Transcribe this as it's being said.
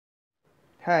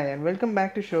Hi and welcome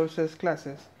back to Show's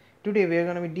classes. Today we are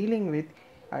going to be dealing with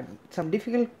some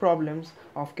difficult problems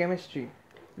of chemistry.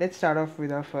 Let's start off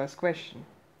with our first question.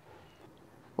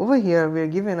 Over here we are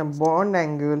given a bond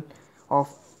angle of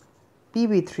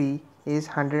Pb3 is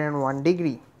 101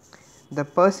 degree. The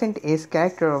percent S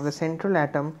character of the central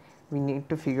atom we need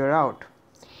to figure out.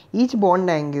 Each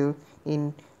bond angle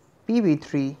in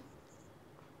Pb3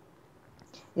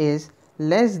 is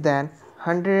less than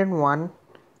 101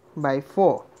 by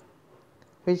 4,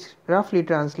 which roughly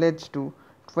translates to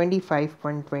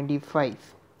 25.25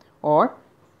 or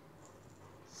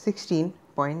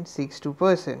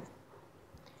 16.62%.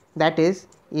 That is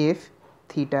if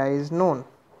theta is known.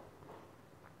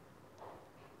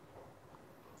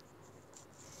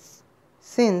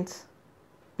 Since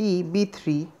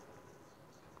Pb3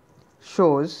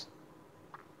 shows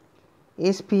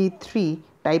sp3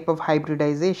 type of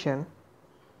hybridization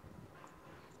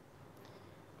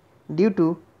due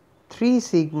to 3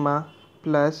 sigma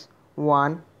plus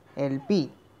 1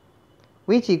 Lp,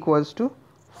 which equals to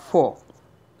 4.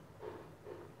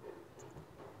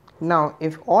 Now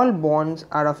if all bonds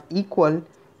are of equal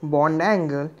bond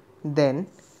angle, then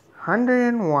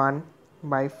 101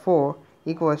 by 4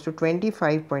 equals to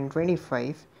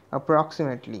 25.25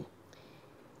 approximately.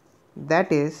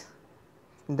 That is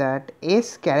that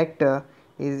S character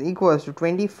is equals to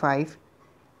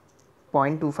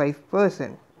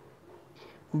 25.25%.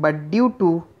 But due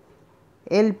to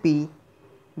Lp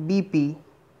Bp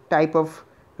type of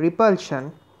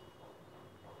repulsion,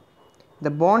 the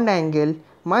bond angle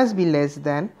must be less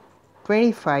than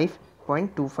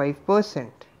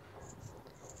 25.25%.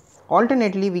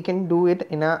 Alternately, we can do it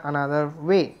in another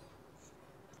way.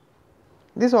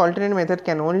 This alternate method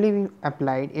can only be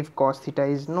applied if cos theta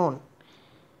is known.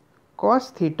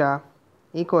 Cos theta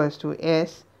equals to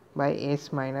S by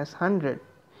S minus 100,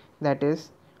 that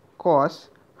is cos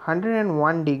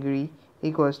 101 degree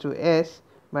equals to S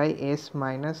by S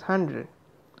minus 100,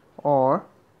 or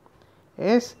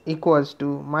S equals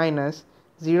to minus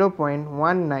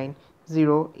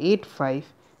 0.19085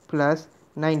 plus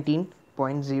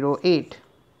 19.08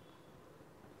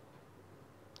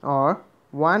 or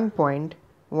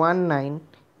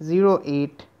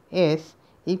 1.1908 S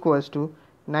equals to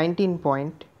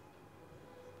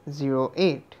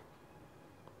 19.08.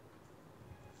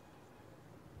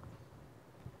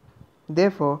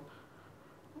 Therefore,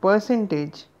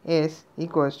 percentage S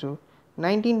equals to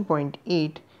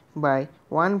 19.8 by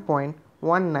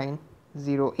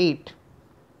 1.1908.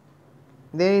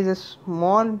 There is a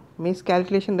small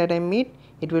miscalculation that I made.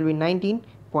 It will be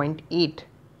 19.8.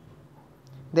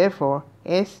 Therefore,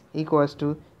 S equals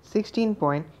to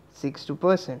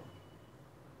 16.62%.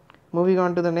 Moving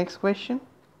on to the next question.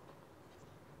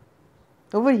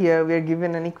 Over here we are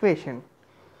given an equation: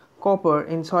 copper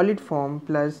in solid form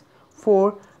plus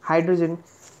 4 hydrogen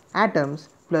atoms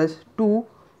plus 2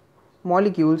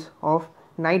 molecules of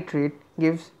nitrate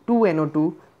gives 2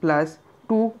 NO2 plus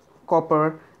 2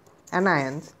 copper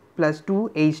anions plus 2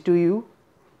 H2U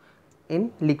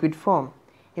in liquid form.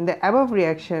 In the above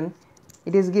reaction,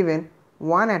 it is given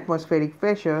 1 atmospheric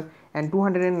pressure and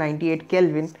 298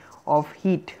 Kelvin of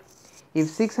heat. If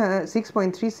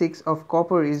 6.36 of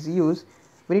copper is used,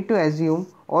 we need to assume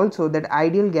also that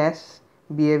ideal gas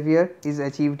behavior is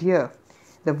achieved here.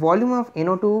 The volume of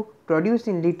NO2 produced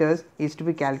in liters is to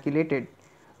be calculated.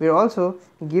 We are also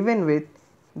given with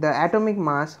the atomic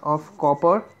mass of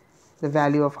copper, the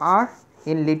value of R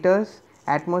in liters,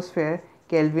 atmosphere,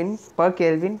 Kelvin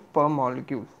per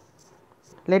molecule.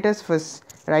 Let us first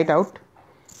write out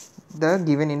the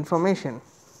given information.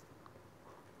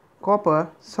 Copper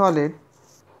solid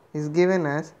is given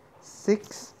as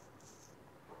 6 .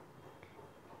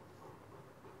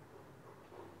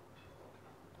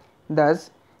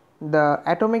 Thus, the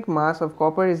atomic mass of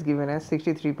copper is given as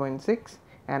 63.6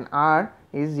 and R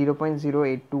is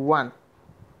 0.0821.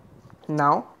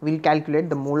 Now, we will calculate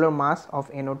the molar mass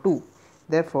of NO2.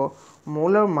 Therefore,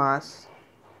 molar mass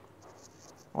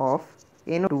of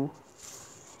NO2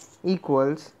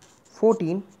 equals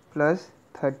 14 plus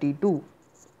 32,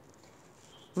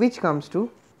 which comes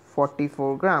to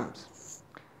 44 grams.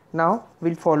 Now,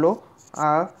 we will follow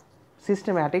a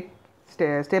systematic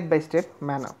step by step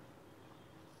manner.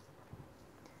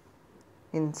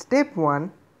 In step 1,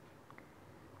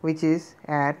 which is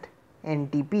at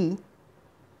NTP,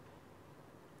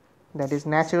 that is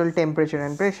natural temperature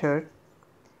and pressure,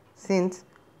 since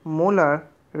molar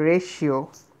ratio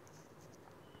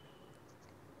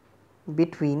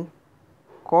between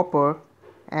copper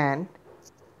and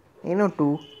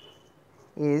NO2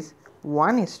 is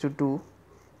 1:2,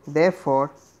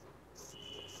 therefore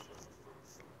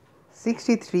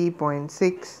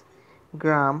 63.6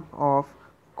 gram of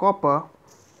copper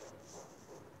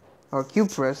or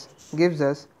cuprous gives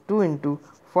us 2 into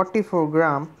 44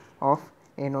 gram of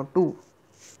NO2.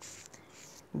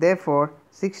 Therefore,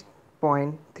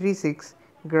 6.36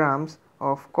 grams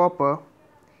of copper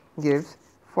gives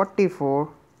 44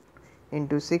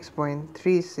 into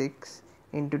 6.36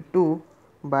 into 2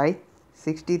 by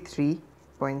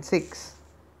 63.6.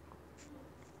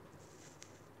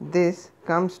 This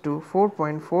comes to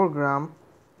 4.4 gram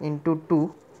into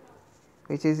 2,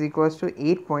 which is equals to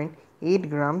 8.8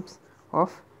 grams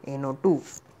of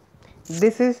NO2.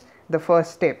 This is the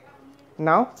first step.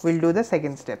 Now we will do the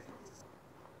second step.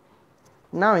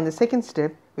 Now in the second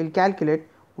step we will calculate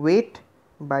weight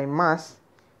by mass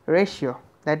ratio,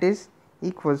 that is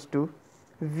equals to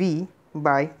V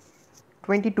by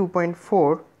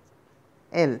 22.4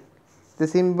 L. The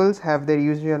symbols have their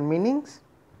usual meanings.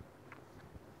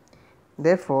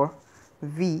 Therefore,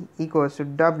 V equals to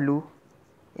W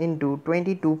into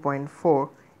 22.4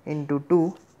 into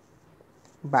 2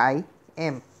 by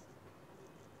M.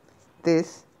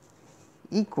 This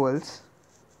equals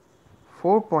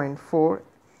 4.4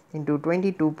 into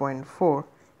 22.4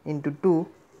 into 2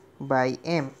 by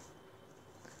M,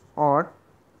 or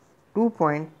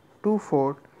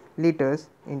 2.24 liters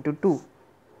into 2.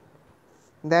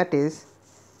 That is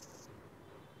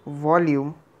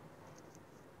volume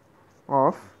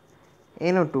of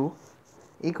NO2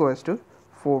 equals to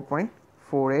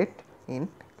 4.48 in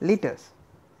liters.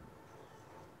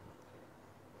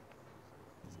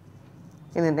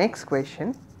 In the next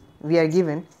question, we are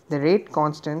given the rate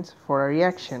constants for a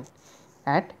reaction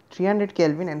at 300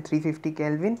 Kelvin and 350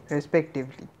 Kelvin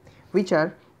respectively, which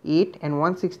are 8 and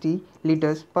 160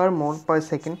 liters per mole per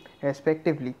second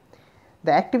respectively.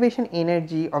 The activation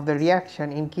energy of the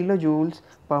reaction in kilojoules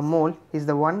per mole is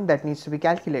the one that needs to be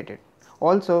calculated.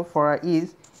 Also, for our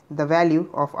ease, the value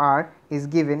of R is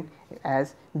given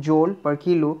as joule per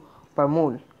kilo per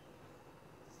mole.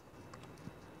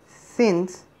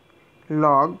 Since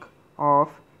log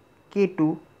of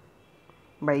K2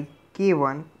 by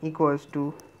K1 equals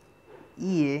to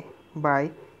EA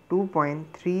by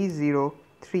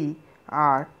 2.303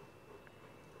 R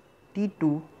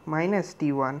T2 minus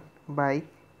T1 by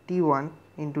T1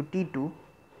 into T2,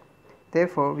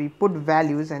 therefore we put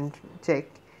values and check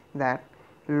that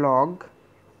log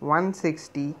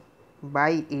 160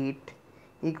 by 8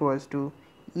 equals to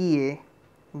EA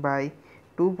by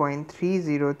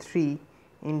 2.303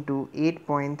 into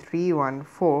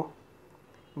 8.314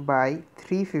 by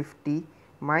 350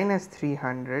 minus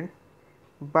 300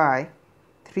 by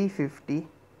 350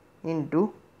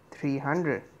 into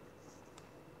 300.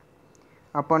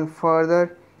 Upon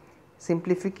further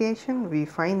simplification, we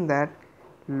find that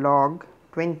log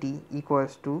 20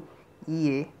 equals to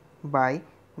EA by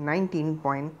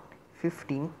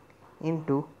 19.15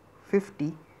 into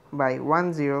 50 by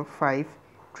 105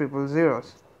 triple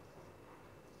zeros.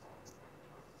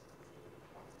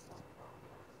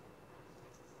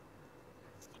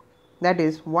 That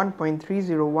is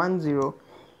 1.3010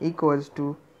 equals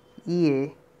to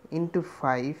EA into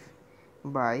 5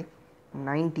 by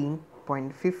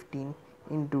 19.15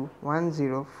 into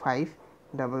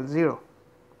 10500.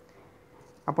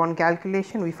 Upon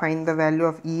calculation, we find the value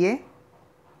of EA.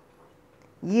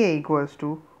 EA equals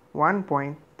to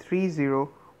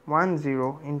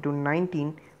 1.3010 into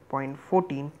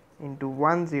 19.14 into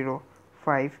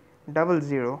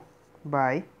 10500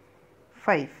 by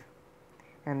 5,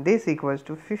 and this equals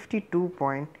to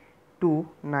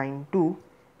 52.292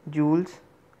 joules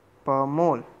per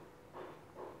mole.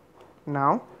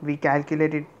 Now we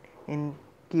calculate it in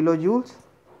kilojoules,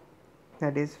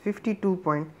 that is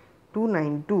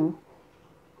 52.292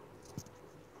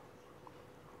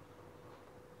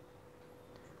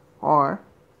 or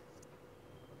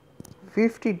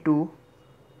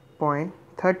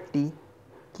 52.30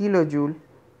 kilojoule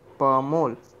per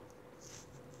mole.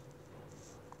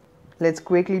 Let's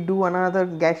quickly do another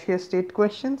gaseous state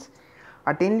questions.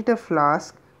 A 10 liter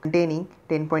flask containing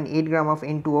 10.8 gram of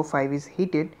N2O5 is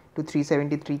heated to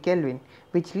 373 Kelvin,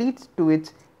 which leads to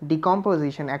its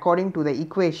decomposition according to the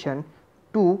equation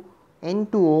to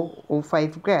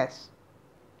N2O5 gas,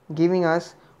 giving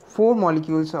us 4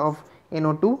 molecules of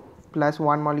NO2 plus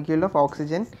 1 molecule of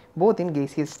oxygen, both in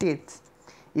gaseous states.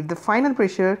 If the final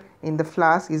pressure in the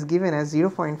flask is given as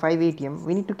 0.5 atm,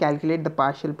 we need to calculate the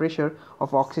partial pressure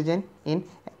of oxygen in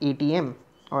atm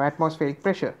or atmospheric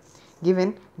pressure,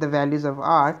 given the values of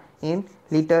R in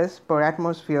liters per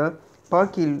atmosphere per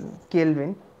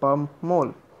Kelvin per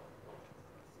mole.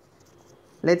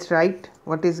 Let's write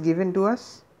what is given to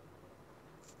us.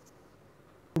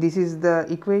 This is the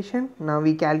equation. Now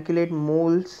we calculate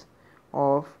moles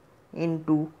of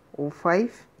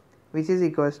N2O5, which is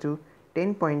equals to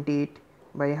 10.8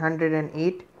 by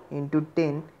 108 into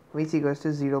 10, which equals to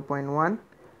 0.1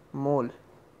 mole.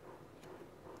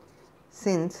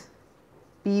 Since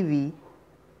PV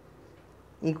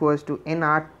equals to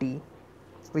nRT,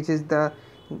 which is the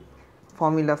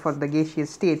formula for the gaseous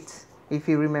states, if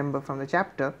you remember from the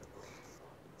chapter,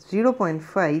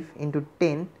 0.5 into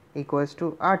 10 equals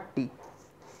to RT,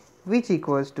 which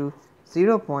equals to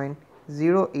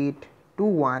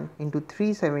 0.0821 into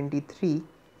 373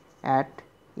 at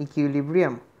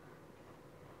equilibrium.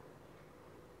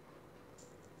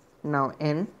 Now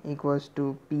N equals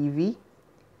to PV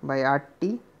by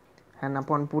RT, and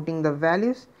upon putting the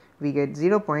values we get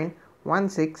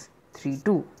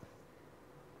 0.1632.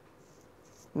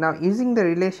 Now using the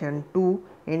relation 2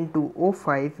 into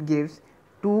O5 gives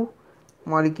 2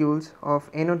 molecules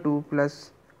of NO2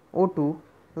 plus O2,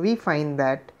 we find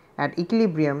that at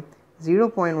equilibrium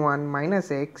 0.1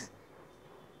 minus x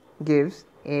gives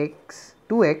x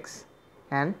 2x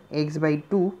and x by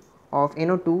 2 of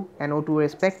NO2 and O2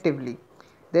 respectively.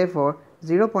 Therefore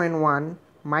 0.1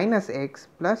 minus x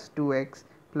plus 2x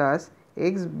plus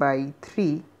x by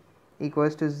 3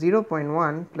 equals to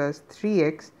 0.1 plus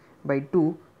 3x by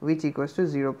 2, which equals to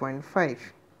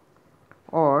 0.5,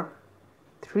 or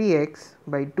 3x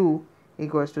by 2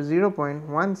 equals to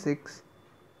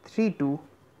 0.1632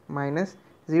 minus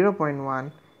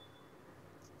 0.1,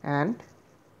 and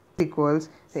equals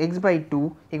x by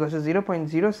 2 equals to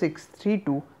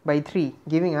 0.0632 by 3,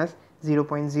 giving us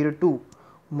 0.02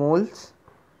 moles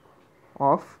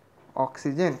of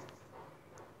oxygen.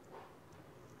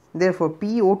 Therefore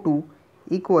PO2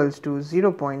 equals to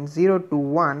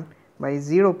 0.021 by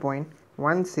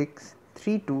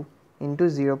 0.1632 into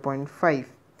 0.5.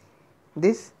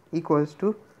 This equals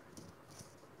to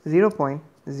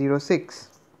 0.06.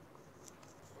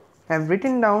 I have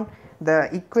written down the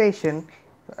equation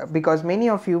because many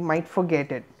of you might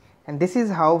forget it, and this is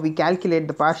how we calculate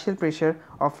the partial pressure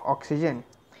of oxygen.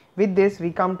 With this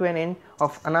we come to an end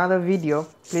of another video.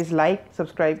 Please like,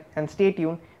 subscribe and stay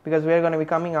tuned, because we are going to be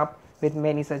coming up with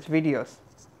many such videos.